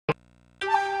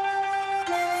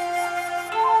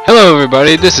Hello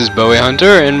everybody, this is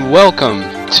Bowiehunter and welcome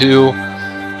to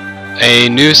a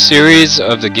new series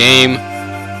of the game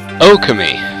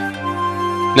Okami.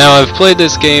 Now I've played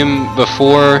this game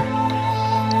before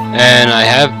and I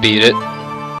have beat it.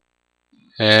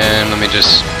 And let me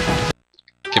just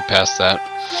get past that.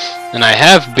 And I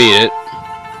have beat it.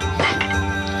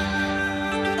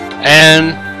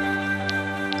 And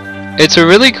it's a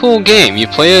really cool game. You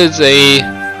play as a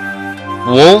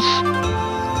wolf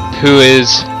who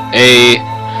is a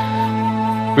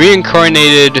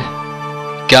reincarnated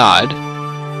god,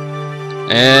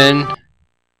 and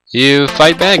you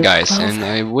fight bad guys, and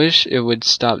I wish it would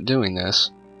stop doing this.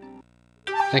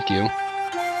 Thank you.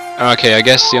 Okay, I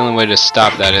guess the only way to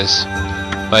stop that is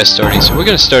by starting. So we're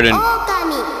gonna start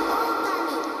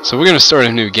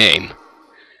a new game.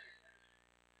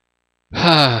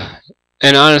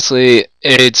 And honestly,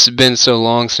 it's been so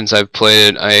long since I've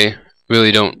played it, I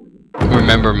really don't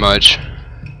remember much.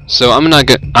 So I'm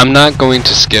not going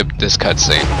to skip this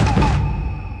cutscene.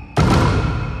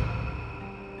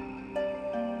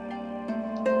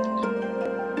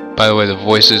 By the way, the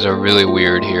voices are really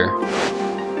weird here.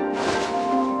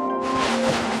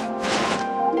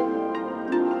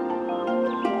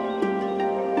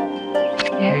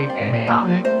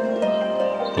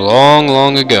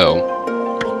 Long ago,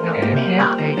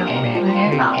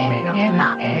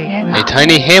 a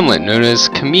tiny hamlet known as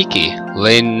Kamiki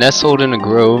lay nestled in a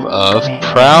grove of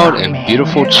proud and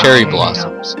beautiful cherry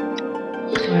blossoms.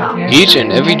 Each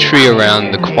and every tree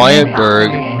around the quiet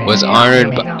burg was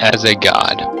honored as a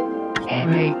god.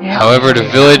 However, the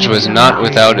village was not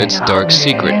without its dark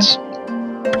secrets.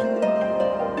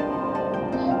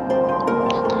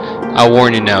 I'll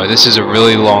warn you now, this is a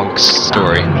really long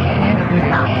story.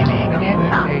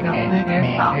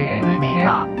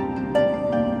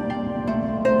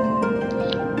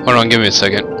 Hold on, give me a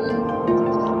second.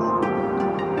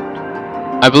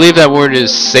 I believe that word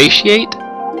is satiate?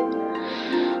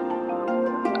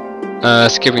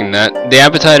 Skipping that. The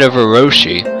appetite of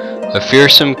Orochi, a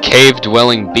fearsome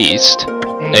cave-dwelling beast,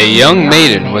 a young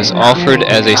maiden was offered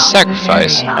as a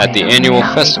sacrifice at the annual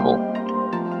festival.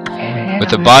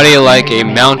 With a body like a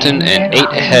mountain and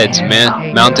 8 heads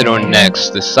mounted on necks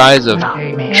the size of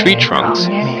tree trunks,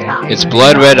 its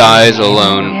blood-red eyes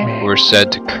alone were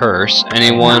said to curse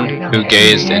anyone who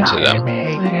gazed into them.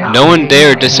 No one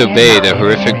dared disobey the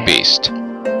horrific beast.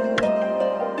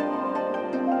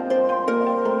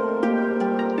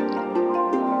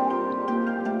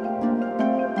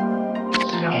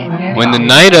 When the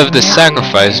night of the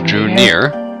sacrifice drew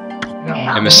near,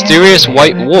 a mysterious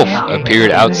white wolf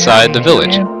appeared outside the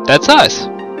village. That's us!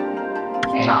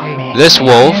 This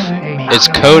wolf, its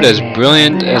coat as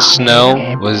brilliant as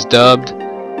snow, was dubbed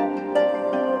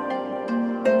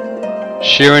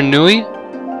Shiranui?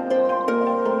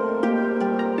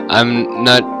 I'm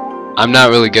not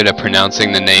really good at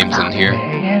pronouncing the names in here.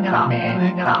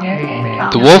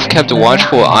 The wolf kept a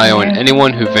watchful eye on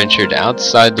anyone who ventured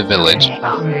outside the village,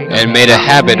 and made a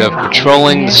habit of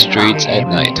patrolling the streets at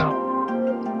night.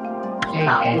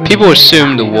 People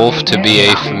assumed the wolf to be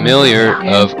a familiar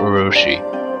of Orochi.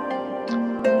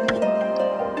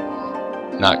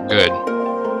 Not good.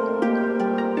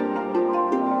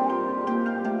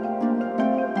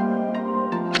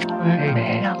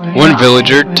 One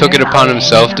villager took it upon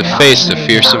himself to face the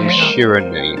fearsome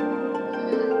Shiranui.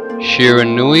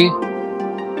 Shiranui?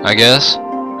 I guess?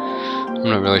 I'm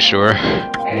not really sure.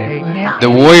 The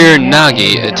warrior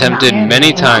Nagi attempted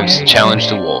many times to challenge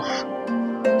the wolf,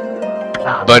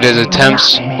 but his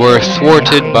attempts were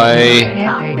thwarted by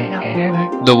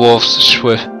the wolf's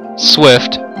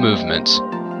swift movements.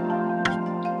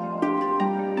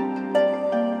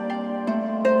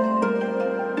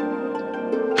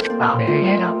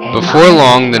 Before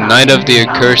long, the night of the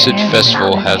accursed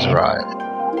festival had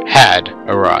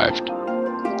arrived.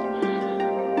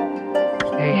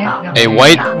 A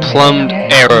white plumed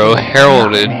arrow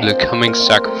heralded the coming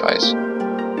sacrifice.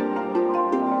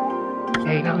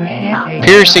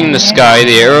 Piercing the sky,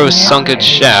 the arrow sunk its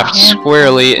shaft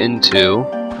squarely into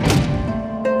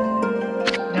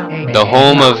the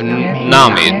home of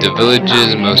Nami, the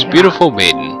village's most beautiful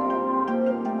maiden.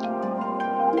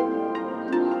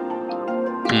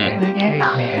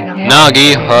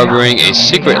 Nagi, harboring a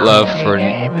secret love for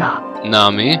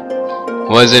Nami,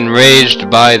 was enraged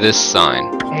by this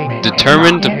sign.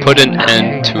 Determined to put an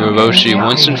end to Orochi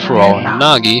once and for all,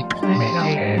 Nagi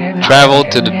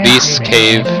traveled to the beast's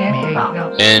cave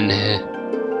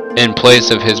in place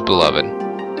of his beloved.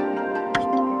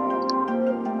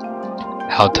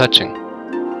 How touching.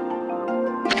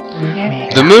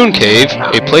 The Moon Cave,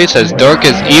 a place as dark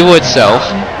as evil itself,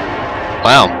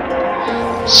 wow,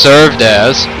 served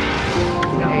as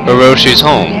Hiroshi's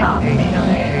home.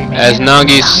 As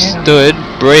Nagi stood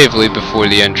bravely before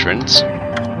the entrance,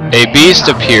 a beast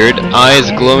appeared,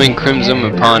 eyes glowing crimson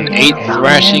upon 8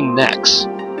 thrashing necks.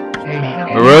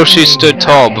 Hiroshi stood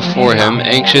tall before him,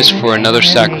 anxious for another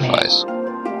sacrifice.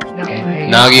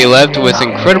 Nagi leapt with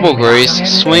incredible grace,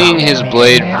 swinging his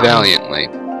blade valiantly.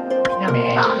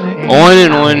 On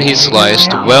and on he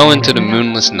sliced, well into the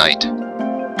moonless night.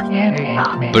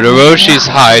 But Hiroshi's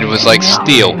hide was like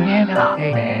steel.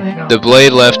 The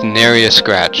blade left nary a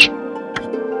scratch.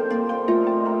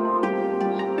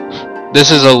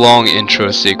 This is a long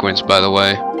intro sequence, by the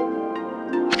way.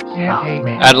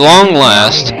 At long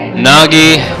last,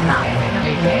 Nagi,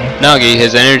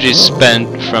 his energy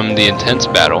spent from the intense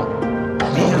battle,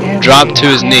 dropped to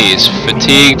his knees,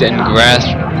 fatigued and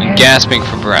gasping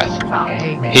for breath.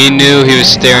 He knew he was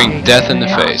staring death in the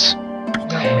face.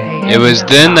 It was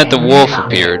then that the wolf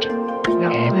appeared.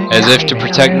 As if to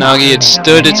protect Nagi, it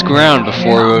stood its ground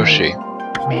before Hiroshi.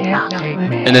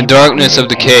 In the darkness of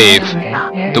the cave,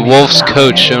 the wolf's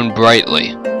coat shone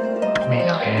brightly.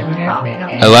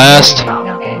 At last,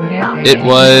 it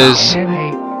was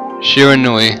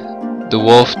Shiranui, the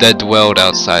wolf that dwelled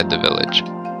outside the village.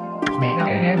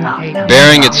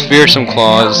 Bearing its fearsome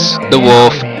claws, the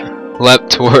wolf leapt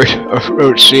toward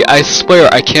Hiroshi. I swear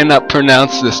I cannot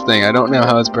pronounce this thing. I don't know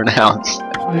how it's pronounced.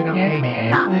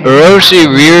 Hiroshi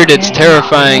reared its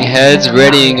terrifying heads,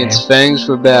 readying its fangs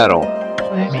for battle.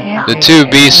 The two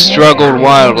beasts struggled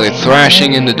wildly,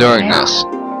 thrashing in the darkness.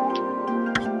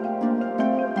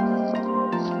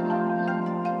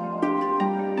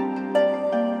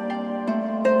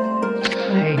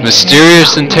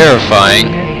 Mysterious and terrifying,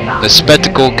 the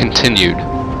spectacle continued.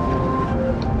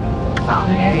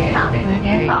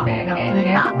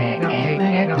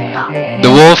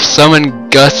 The wolf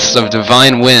summoned gusts of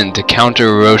divine wind to counter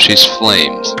Hiroshi's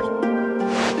flames.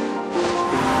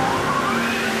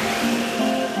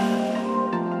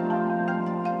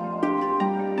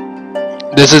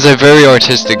 This is a very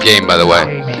artistic game, by the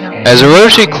way. As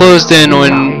Hiroshi closed in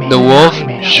on the wolf,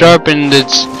 sharpened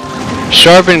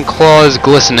claws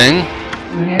glistening,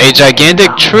 a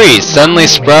gigantic tree suddenly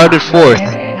sprouted forth,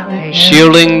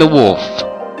 shielding the wolf.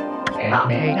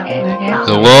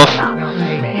 The wolf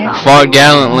fought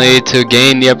gallantly to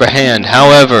gain the upper hand.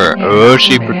 However,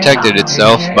 Hiroshi protected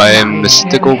by a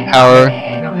mystical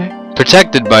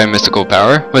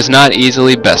power, was not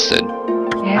easily bested.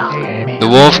 The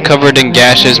wolf, covered in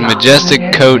gashes,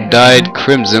 majestic coat dyed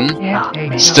crimson,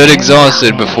 stood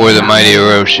exhausted before the mighty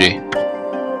Hiroshi.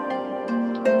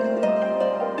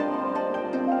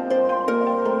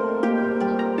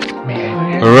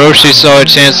 Hiroshi saw a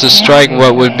chance to strike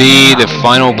what would be the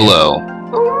final blow.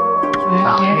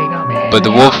 But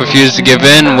the wolf refused to give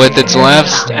in. With its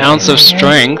last ounce of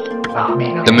strength,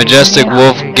 the majestic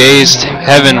wolf gazed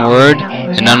heavenward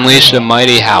and unleashed a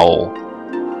mighty howl.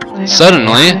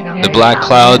 Suddenly, the black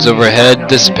clouds overhead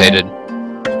dissipated.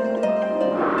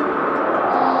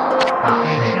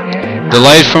 The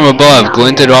light from above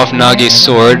glinted off Nagi's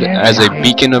sword as a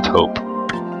beacon of hope.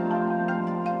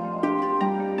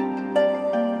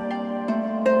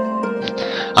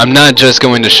 I'm not just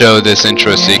going to show this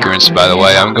intro sequence, by the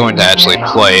way, I'm going to actually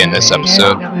play in this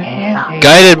episode.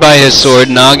 Guided by his sword,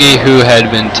 Nagi, who had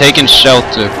been taking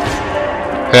shelter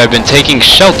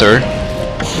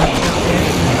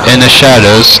in the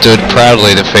shadows, stood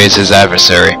proudly to face his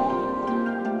adversary.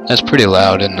 That's pretty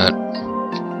loud, isn't it?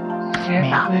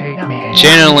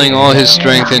 Channeling all his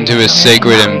strength into his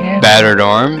sacred and battered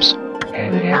arms,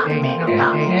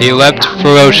 he leapt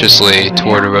ferociously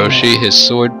toward Hiroshi, his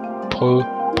sword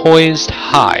poised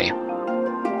high.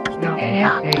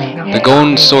 The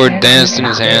golden sword danced in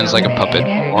his hands like a puppet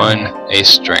on a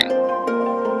string.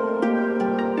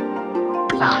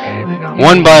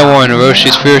 One by one,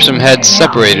 Hiroshi's fearsome heads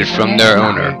separated from their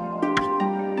owner.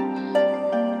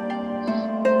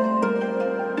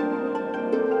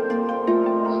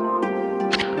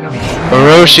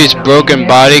 Hiroshi's broken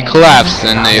body collapsed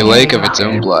in a lake of its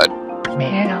own blood.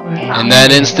 In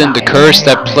that instant, the curse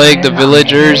that plagued the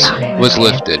villagers was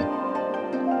lifted.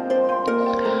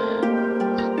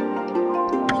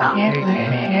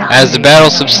 As the battle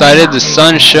subsided, the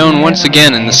sun shone once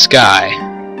again in the sky.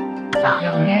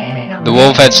 The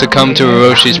wolf had succumbed to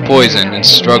Hiroshi's poison and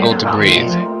struggled to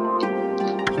breathe.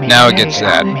 Now it gets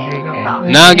sad.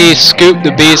 Nagi scooped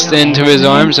the beast into his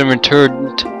arms and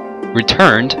returned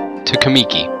to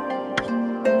Kamiki.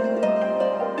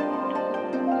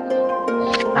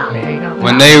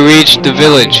 When they reached the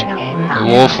village, the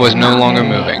wolf was no longer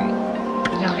moving.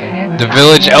 The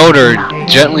village elder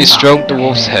gently stroked the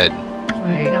wolf's head.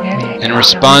 In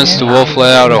response, the wolf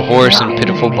let out a hoarse and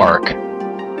pitiful bark.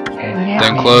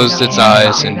 then closed its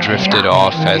eyes and drifted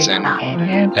off as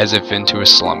if into a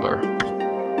slumber.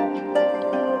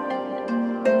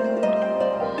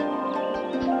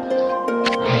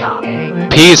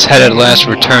 Peace had at last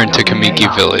returned to Kamiki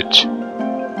village.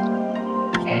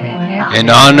 In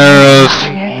honor of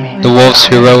the wolf's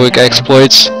heroic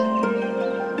exploits,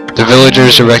 the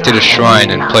villagers erected a shrine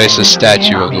and placed a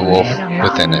statue of the wolf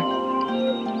within it.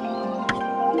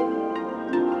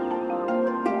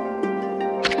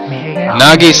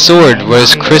 Nagi's sword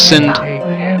was christened...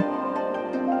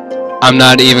 I'm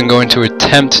not even going to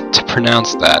attempt to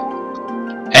pronounce that.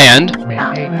 And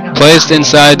placed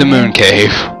inside the moon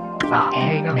cave.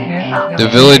 The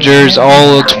villagers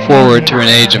all looked forward to an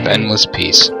age of endless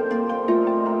peace.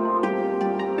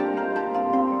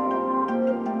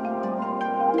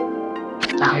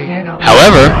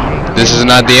 However, this is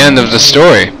not the end of the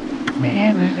story.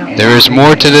 There is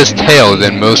more to this tale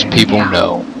than most people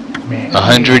know.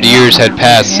 100 years had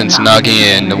passed since Nagi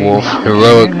and the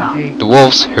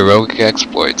wolf's heroic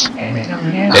exploits.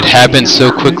 It happened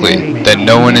so quickly that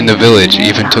no one in the village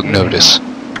even took notice.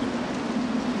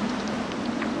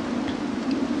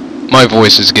 My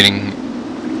voice is getting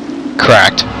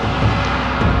cracked.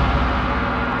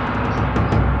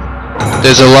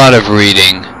 There's a lot of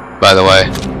reading, by the way.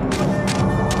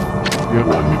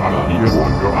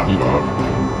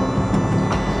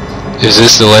 Is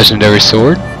this the legendary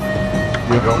sword?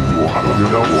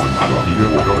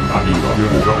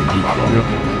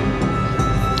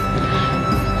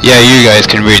 Yeah, you guys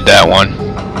can read that one.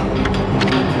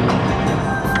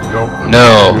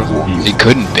 No, it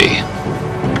couldn't be.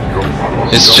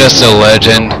 It's just a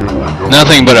legend,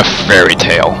 nothing but a fairy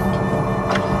tale.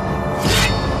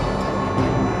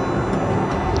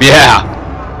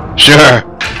 Yeah, sure.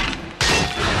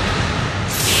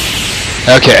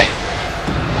 Okay.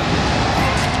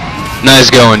 Nice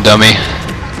going, dummy.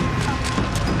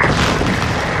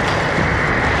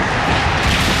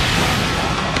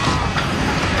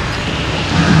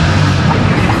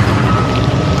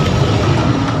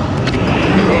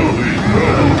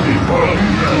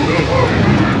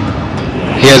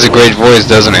 He has a great voice,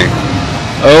 doesn't he?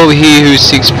 Oh, he who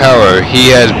seeks power,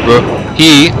 he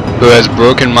who has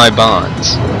broken my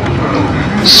bonds.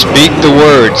 Speak the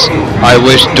words, I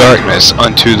wish darkness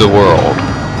unto the world.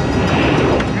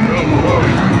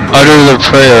 Utter the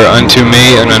prayer unto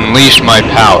me and unleash my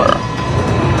power.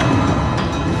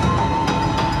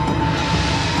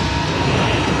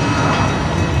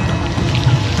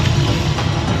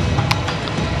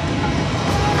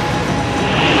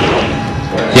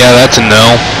 Yeah, that's a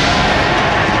no.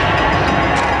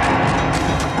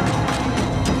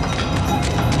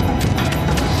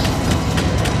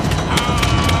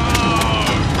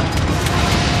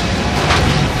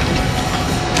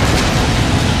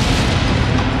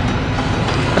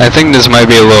 I think this might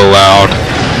be a little loud.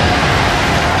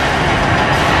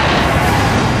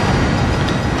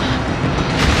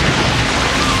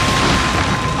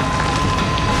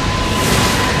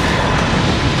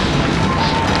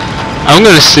 I'm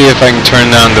gonna see if I can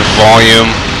turn down the volume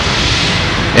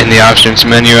in the options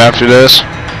menu after this.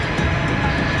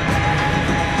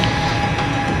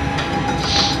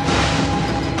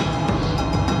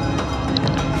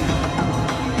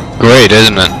 Great,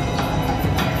 isn't it?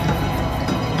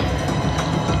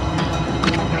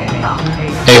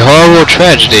 A horrible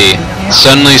tragedy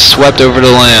suddenly swept over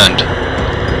the land.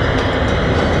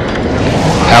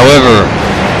 However,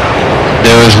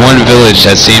 there was one village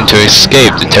that seemed to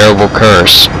escape the terrible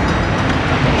curse.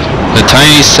 The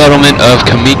tiny settlement of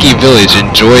Kamiki village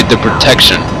enjoyed the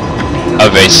protection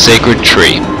of a sacred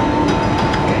tree.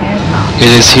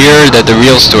 It is here that the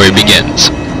real story begins.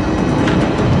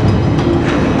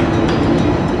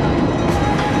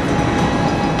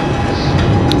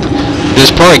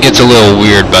 This part gets a little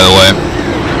weird, by the way.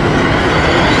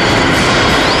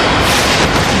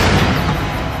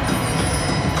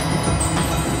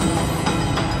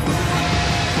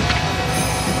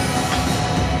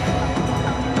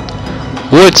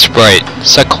 Wood sprite,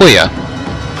 Sequoia.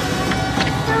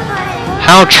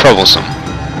 How troublesome.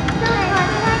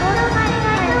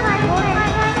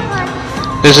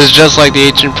 This is just like the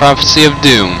ancient prophecy of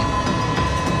doom.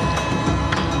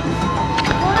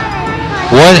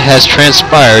 What has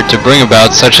transpired to bring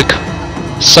about such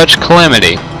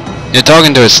calamity? You're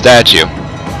talking to a statue.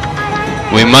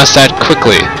 We must act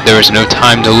quickly. There is no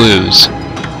time to lose.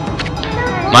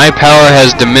 My power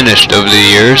has diminished over the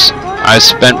years I've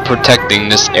spent protecting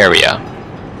this area.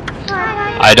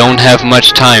 I don't have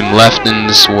much time left in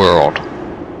this world.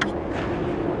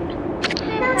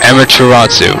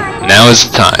 Amaterasu, now is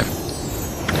the time.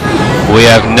 We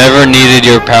have never needed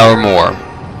your power more.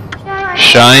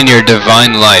 Shine your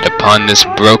divine light upon this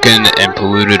broken and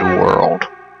polluted world.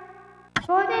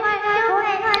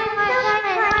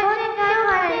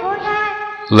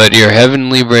 Let your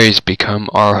heavenly rays become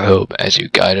our hope as you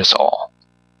guide us all.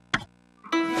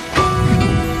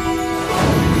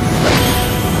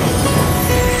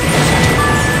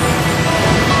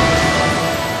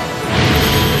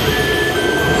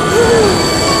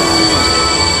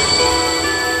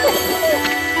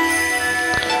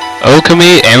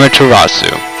 Okami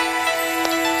Amaterasu.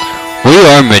 We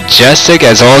are majestic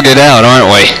as all get out,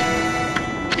 aren't we?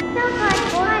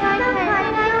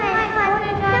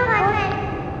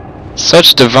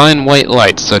 Such divine white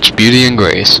light, such beauty and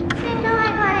grace.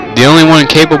 The only one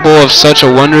capable of such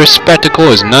a wondrous spectacle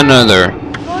is none other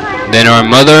than our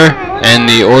mother and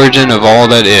the origin of all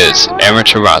that is,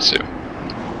 Amaterasu.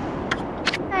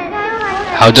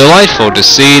 How delightful to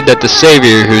see that the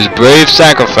Savior whose brave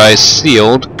sacrifice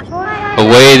sealed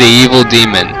away the evil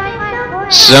demon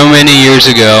so many years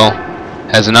ago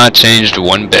has not changed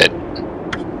one bit.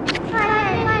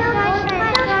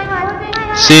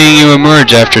 Seeing you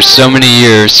emerge after so many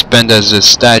years spent as a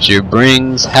statue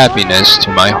brings happiness to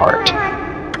my heart.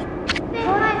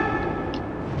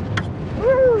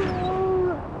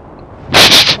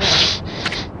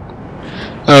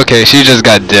 Okay, she just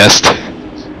got dissed.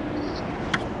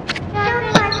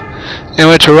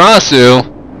 Amaterasu,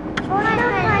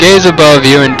 gaze above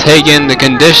you and take in the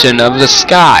condition of the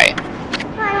sky.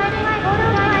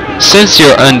 Since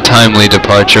your untimely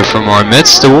departure from our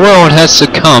midst, the world has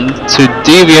succumbed to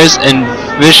devious and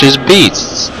vicious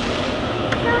beasts.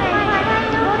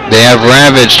 They have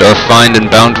ravaged our fine and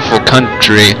bountiful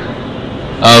country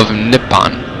of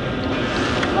Nippon.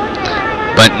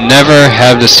 But never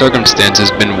have the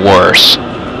circumstances been worse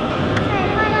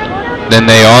than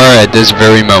they are at this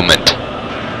very moment.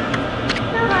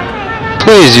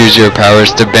 Please use your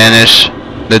powers to banish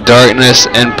the darkness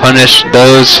and punish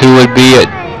those who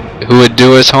would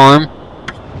do us harm.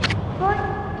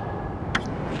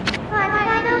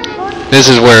 This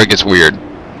is where it gets weird.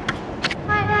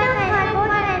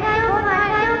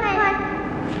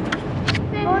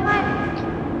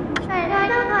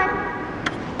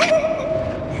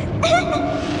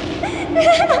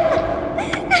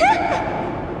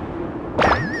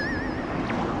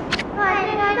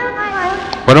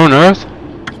 What on earth?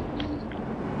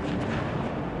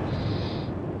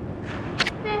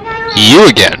 You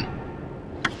again.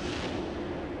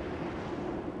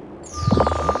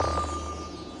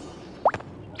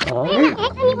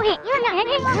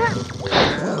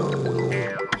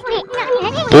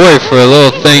 Boy, for a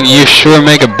little thing, you sure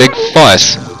make a big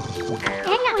fuss.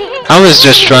 I was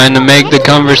just trying to make the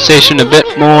conversation a bit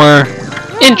more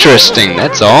interesting,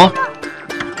 that's all.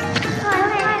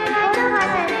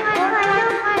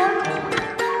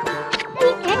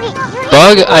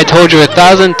 Bug, I told you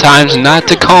 1,000 times not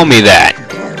to call me that.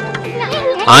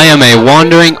 I am a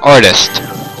wandering artist.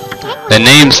 The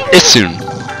name's Isun.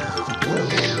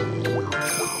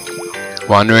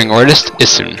 Wandering artist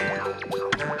Isun.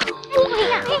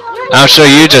 I'll show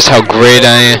you just how great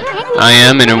I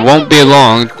am, and it won't be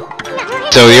long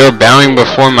till you're bowing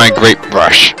before my great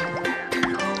brush.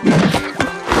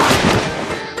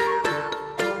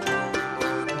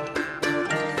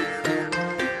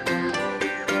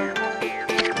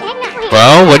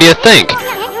 Well, what do you think?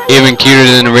 Even cuter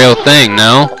than the real thing,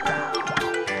 no?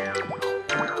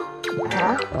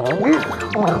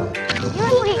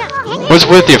 What's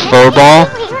with you, furball?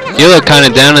 You look kinda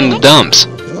down in the dumps.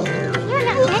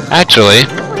 Actually,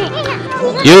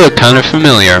 you look kinda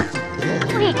familiar.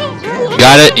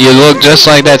 Got it? You look just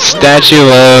like that statue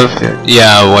of...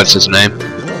 yeah, what's his name?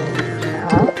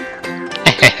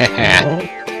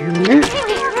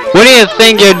 What do you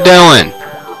think you're doing?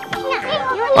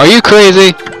 Are you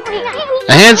crazy?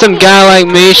 A handsome guy like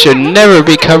me should never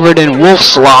be covered in wolf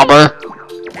slobber.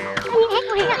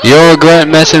 You'll regret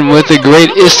messing with the great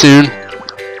Isun.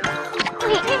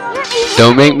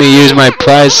 Don't make me use my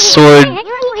prized sword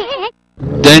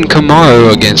Den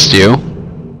Kamaru against you.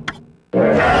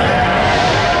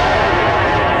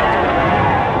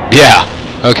 Yeah,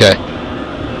 okay.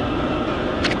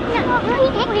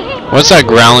 What's that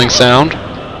growling sound?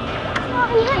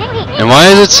 And why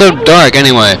is it so dark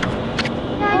anyway?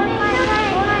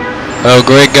 Oh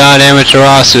great god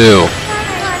Amaterasu!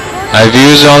 I've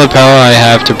used all the power I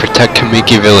have to protect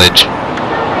Kamiki village.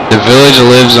 The village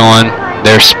lives on,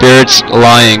 their spirits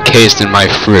lie encased in my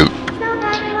fruit.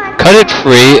 Cut it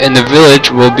free and the village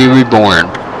will be reborn.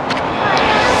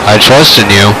 I trust in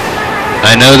you.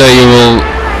 I know that you will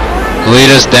lead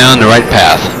us down the right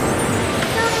path.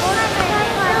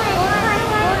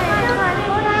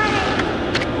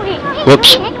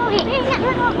 Whoops.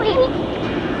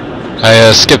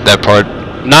 I skipped that part.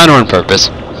 Not on purpose.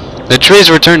 The trees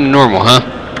returned to normal, huh?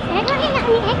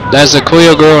 That's the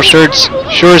Cleo girl sure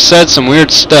said some weird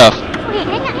stuff.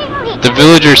 The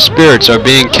villager spirits are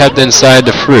being kept inside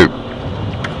the fruit.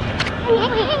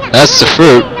 That's the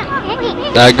fruit.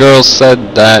 That girl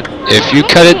said that if you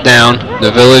cut it down,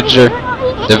 the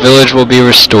village will be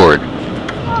restored.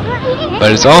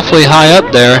 But it's awfully high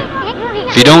up there.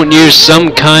 If you don't use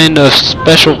some kind of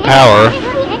special power,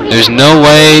 there's no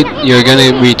way you're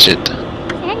gonna reach it.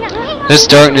 This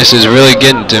darkness is really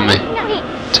getting to me,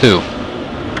 too.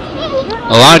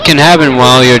 A lot can happen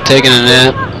while you're taking a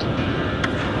nap.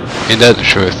 Ain't that the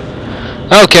truth?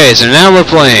 Okay, so now we're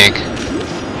playing.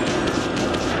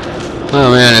 Oh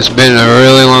man, it's been a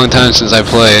really long time since I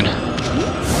played.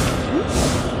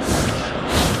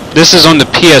 This is on the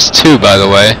PS2, by the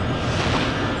way.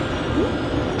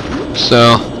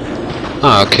 So,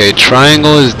 okay,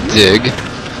 triangle is dig.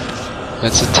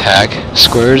 That's attack.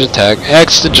 Square is attack.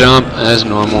 X to jump, as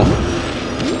normal.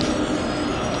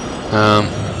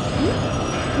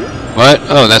 What?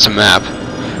 Oh, that's a map.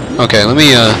 Okay, let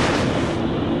me,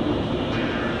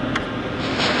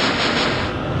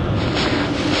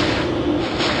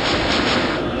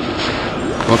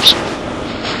 whoops.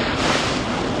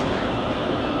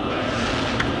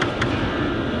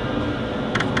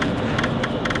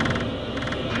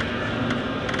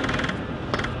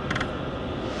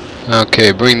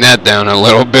 Okay, bring that down a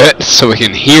little bit so we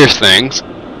can hear things.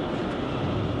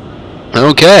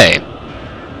 Okay.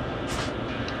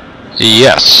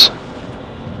 Yes.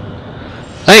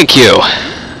 Thank you.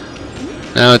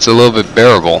 Now it's a little bit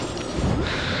bearable.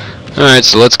 Alright,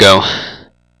 so let's go.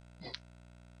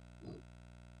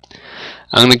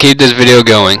 I'm gonna keep this video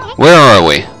going. Where are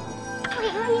we?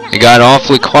 It got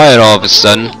awfully quiet all of a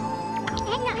sudden.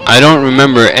 I don't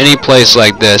remember any place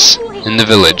like this in the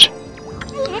village.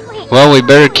 Well, we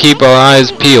better keep our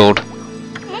eyes peeled.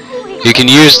 You can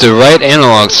use the right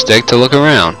analog stick to look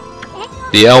around.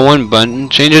 The L1 button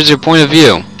changes your point of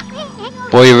view.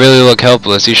 Boy, you really look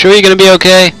helpless. You sure you're gonna be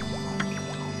okay?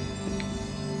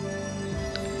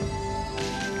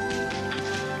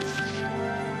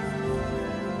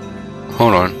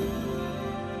 Hold on.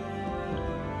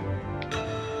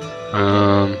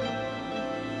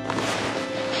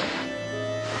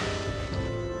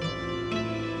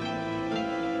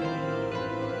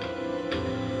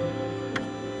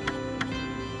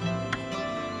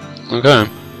 Okay.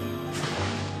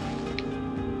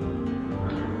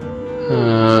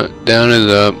 Down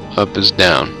is up is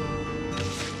down.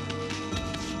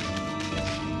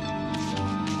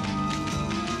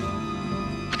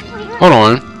 Hold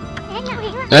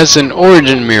on. That's an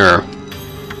origin mirror.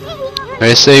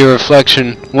 They say your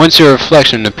reflection, once your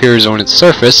reflection appears on its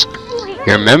surface,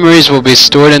 your memories will be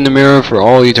stored in the mirror for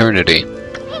all eternity.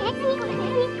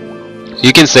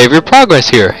 You can save your progress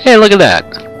here. Hey, look at that.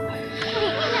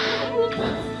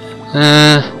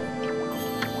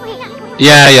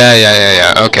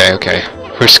 Yeah. Okay.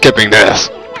 We're skipping this.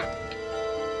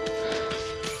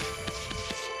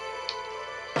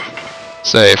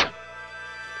 Save.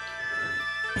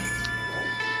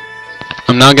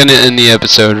 I'm not gonna end the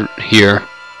episode here.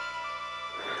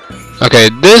 Okay,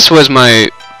 this was my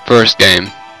first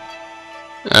game.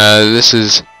 This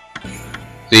is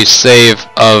the save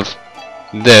of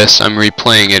this. I'm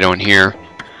replaying it on here.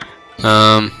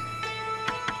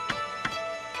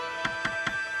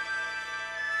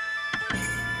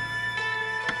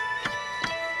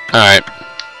 Alright.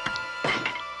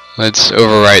 Let's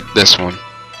overwrite this one.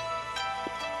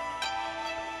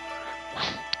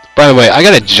 By the way, I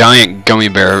got a giant gummy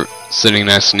bear sitting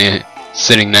next to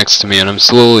me, and I'm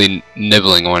slowly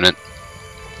nibbling on it.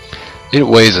 It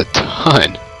weighs a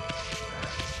ton.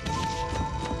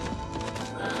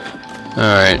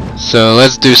 Alright, so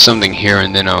let's do something here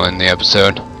and then I'll end the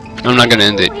episode. I'm not gonna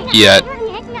end it yet.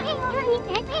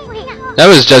 That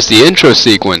was just the intro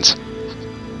sequence.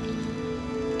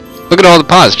 Look at all the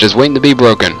pots just waiting to be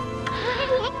broken.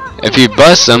 If you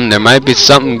bust them, there might be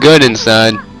something good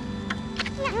inside.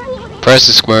 Press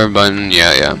the square button.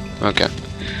 Yeah. Okay.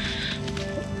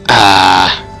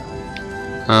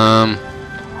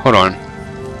 Hold on.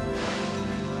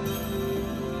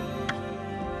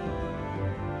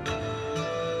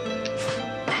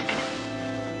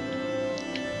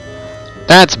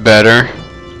 That's better.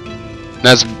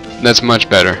 That's much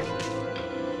better.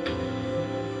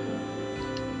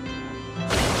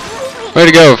 Way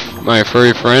to go, my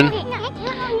furry friend.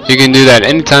 You can do that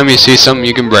anytime you see something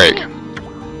you can break.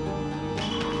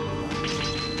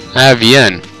 I have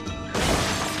yen.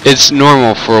 It's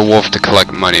normal for a wolf to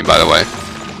collect money, by the way.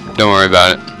 Don't worry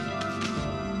about it.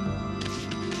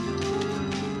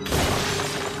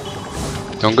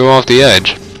 Don't go off the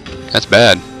edge. That's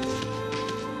bad.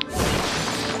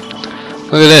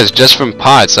 Look at this, just from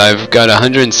pots I've got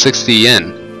 160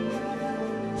 yen.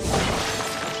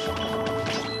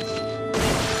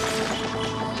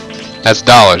 That's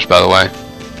dollars, by the way.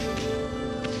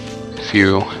 If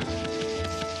you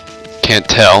can't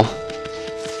tell.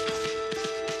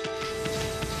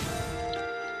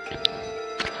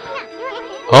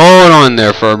 Hold on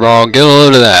there, Furball. Get a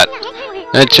load of that.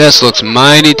 That chest looks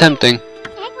mighty tempting.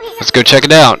 Let's go check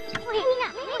it out.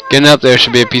 Getting up there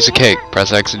should be a piece of cake.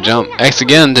 Press X to jump. X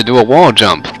again to do a wall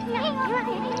jump.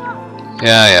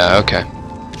 Yeah, okay.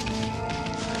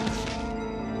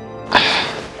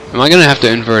 Am I gonna have to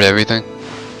invert everything?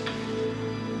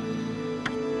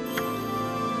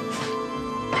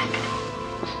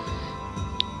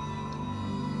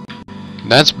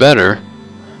 That's better.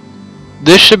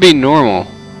 This should be normal.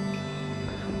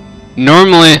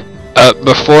 Normally,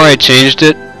 before I changed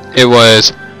it, it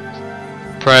was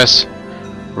press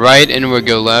right and it would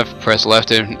go left, press left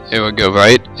and it would go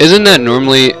right. Isn't that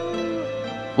normally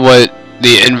what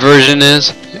the inversion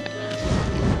is?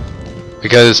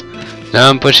 Because now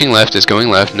I'm pushing left, it's going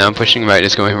left, now I'm pushing right,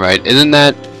 it's going right. Isn't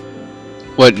that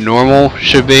what normal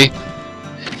should be?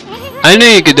 I knew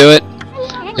you could do it.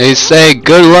 They say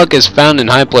good luck is found in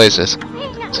high places.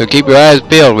 So keep your eyes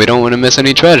peeled, we don't want to miss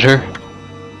any treasure.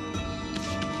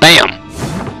 Bam!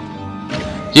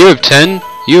 You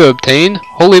obtain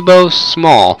Holy Bow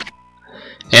Small.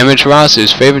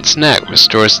 Amaterasu's favorite snack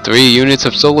restores 3 units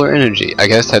of solar energy. I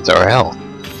guess that's our health.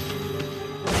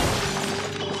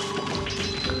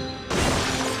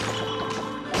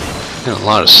 Got a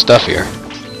lot of stuff here.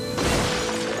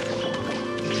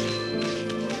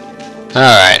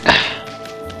 Alright.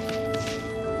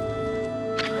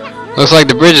 Looks like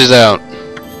the bridge is out.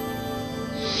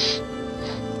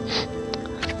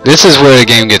 This is where the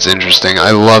game gets interesting. I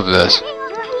love this.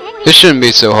 This shouldn't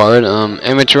be so hard.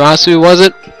 Amaterasu, was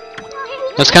it?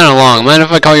 That's kind of long. Mind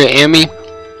if I call you Amy?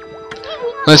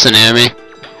 Listen, Amy.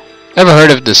 Ever heard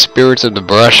of the spirits of the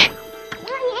brush?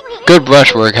 Good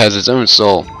brushwork has its own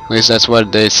soul. At least that's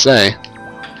what they say.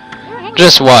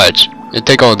 Just watch. It'd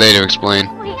take all day to explain.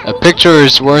 A picture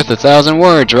is worth 1,000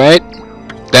 words, right?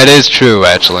 That is true,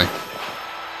 actually.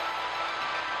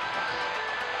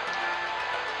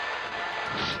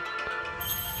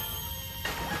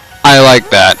 I like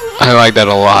that. I like that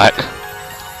a lot.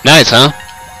 Nice, huh?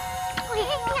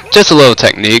 Just a little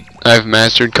technique I've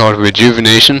mastered called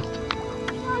rejuvenation.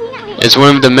 It's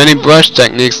one of the many brush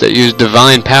techniques that use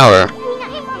divine power.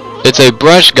 It's a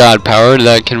brush god power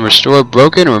that can restore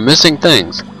broken or missing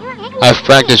things. I've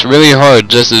practiced really hard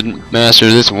just to master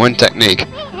this one technique.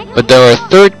 But there are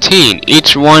 13.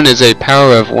 Each one is a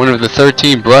power of one of the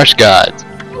 13 brush gods.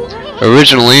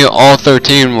 Originally, all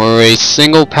 13 were a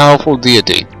single powerful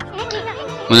deity.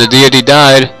 When the deity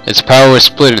died, its power was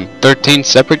split in 13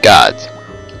 separate gods.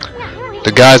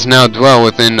 The gods now dwell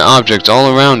within objects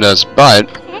all around us, but,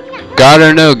 God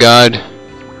or no God,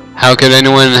 how could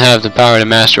anyone have the power to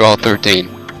master all 13?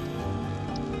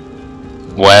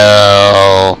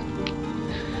 Well,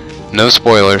 no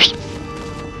spoilers.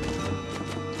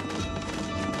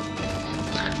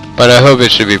 But I hope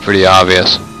it should be pretty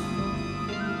obvious.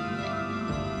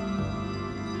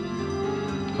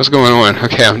 What's going on?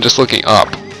 Okay, I'm just looking up.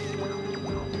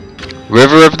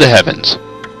 River of the Heavens.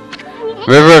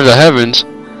 River of the Heavens?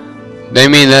 They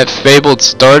mean that fabled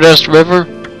Stardust River?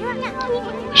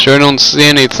 Sure don't see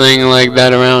anything like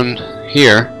that around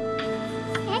here.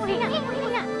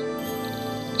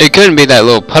 It couldn't be that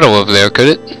little puddle over there, could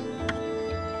it?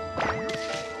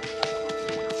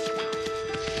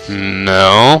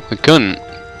 No, it couldn't.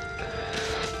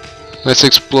 Let's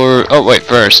explore. Oh wait,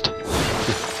 first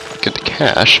get the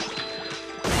cash.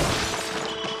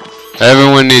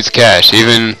 Everyone needs cash,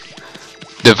 even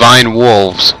divine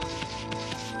wolves.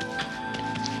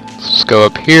 Let's go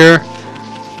up here.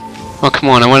 Oh come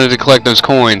on, I wanted to collect those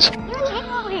coins.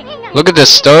 Look at the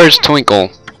stars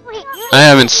twinkle. I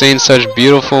haven't seen such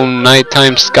beautiful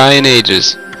nighttime sky in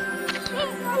ages.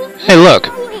 Hey look,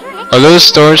 are those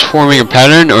stars forming a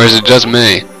pattern or is it just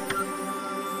me?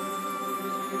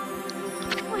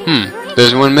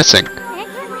 There's one missing.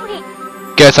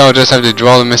 Guess I'll just have to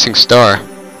draw the missing star.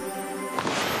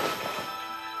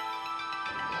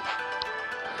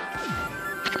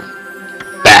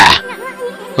 Bah!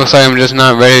 Looks like I'm just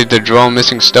not ready to draw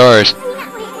missing stars.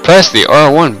 Press the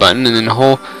R1 button and then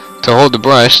hold the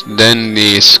brush, then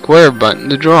the square button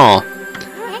to draw.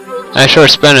 I sure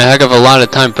spent a heck of a lot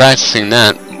of time practicing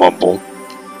that. Mumble.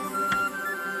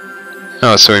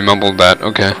 Oh, so he mumbled that.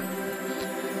 Okay.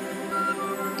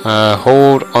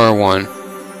 Hold R1.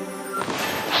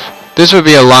 This would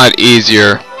be a lot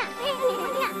easier.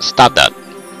 Stop that.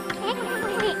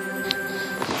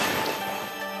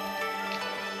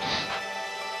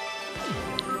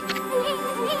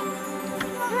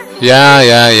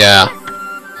 Yeah.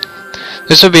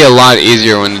 This would be a lot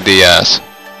easier on the DS.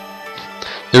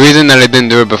 The reason that I didn't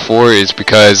do it before is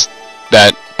because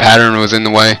that pattern was in the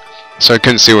way, so I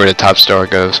couldn't see where the top star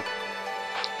goes.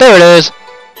 There it is!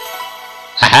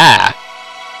 Aha!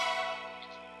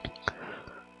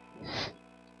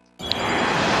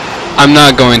 I'm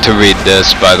not going to read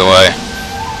this, by the way.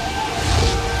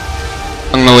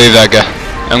 I'm gonna leave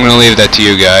that to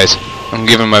you guys. I'm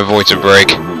giving my voice a break.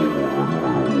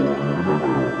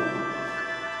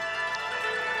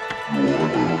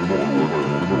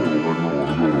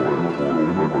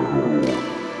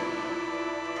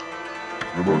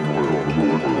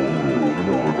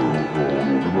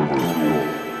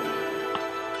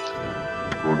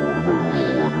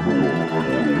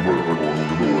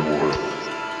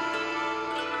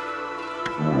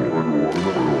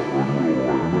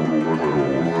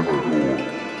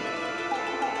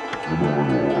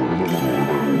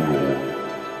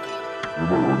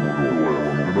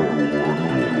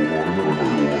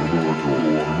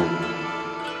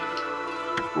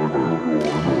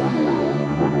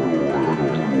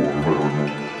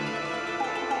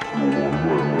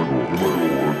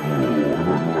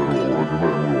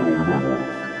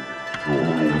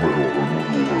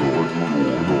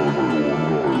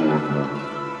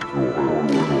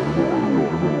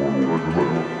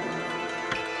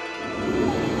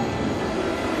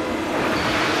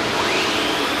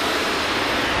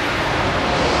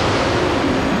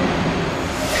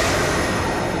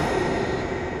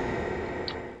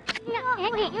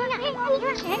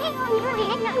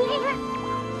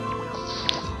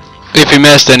 If you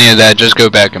missed any of that, just go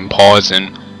back and pause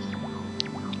and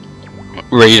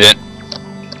read it.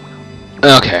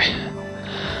 Okay.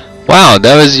 Wow,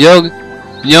 that was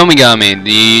Yomigami,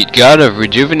 the god of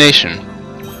rejuvenation.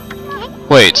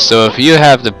 Wait, so if you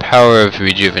have the power of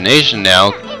rejuvenation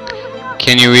now,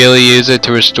 can you really use it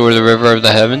to restore the river of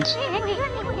the heavens?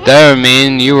 That would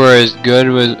mean you were as good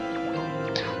with...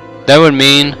 That would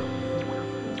mean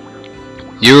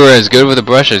you were as good with a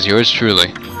brush as yours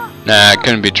truly. Nah, it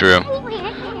couldn't be true.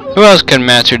 Who else can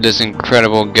master this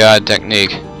incredible god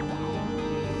technique?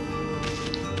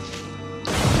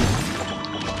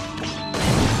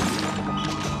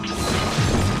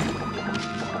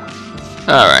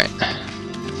 Alright.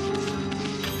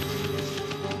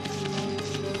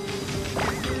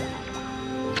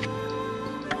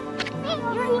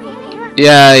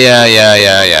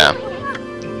 Yeah.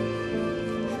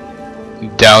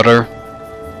 Doubter.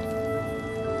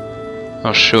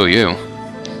 I'll show you.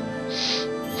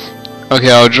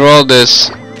 Okay, I'll draw this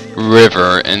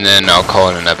river and then I'll call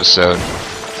it an episode.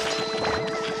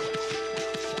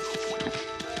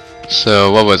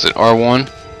 So, what was it? R1?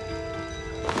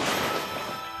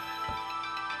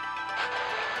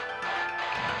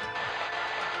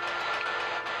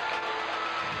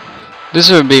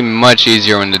 This would be much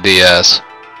easier on the DS.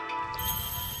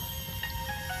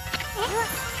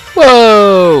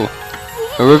 Whoa!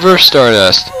 A river of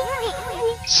stardust.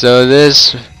 So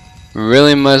this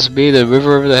really must be the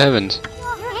river of the heavens.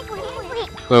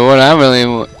 But what I really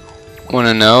want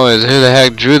to know is who the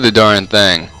heck drew the darn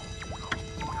thing.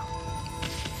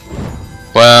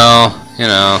 Well, you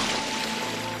know.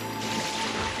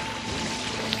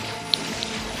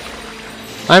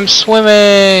 I'm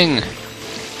swimming!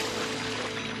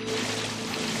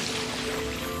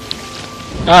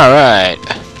 Alright,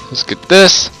 let's get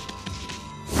this.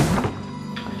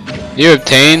 You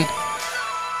obtain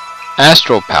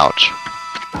Astral Pouch.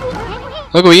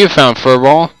 Look what you found,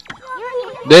 Furball.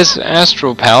 This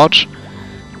Astral Pouch,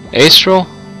 Astral?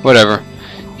 Whatever.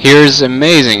 Here is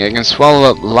amazing. It can swallow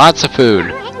up lots of food.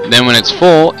 Then when it's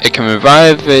full, it can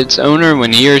revive its owner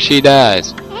when he or she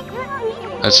dies.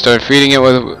 Let's start feeding it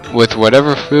with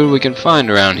whatever food we can find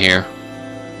around here.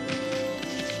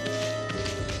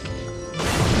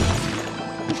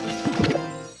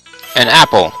 An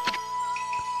apple.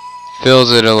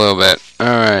 Fills it a little bit.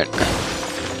 Alright.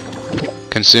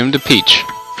 Consumed a peach.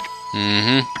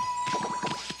 And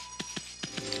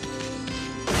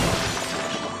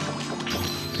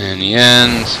the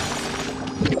ends.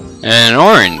 And an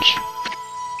orange.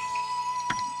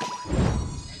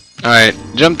 Alright,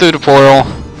 jump through the portal.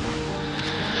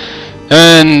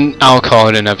 And I'll call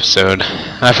it an episode.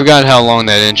 I forgot how long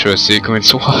that intro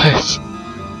sequence was.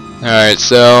 Alright,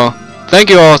 so thank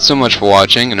you all so much for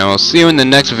watching, and I will see you in the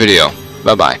next video.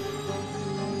 Bye bye.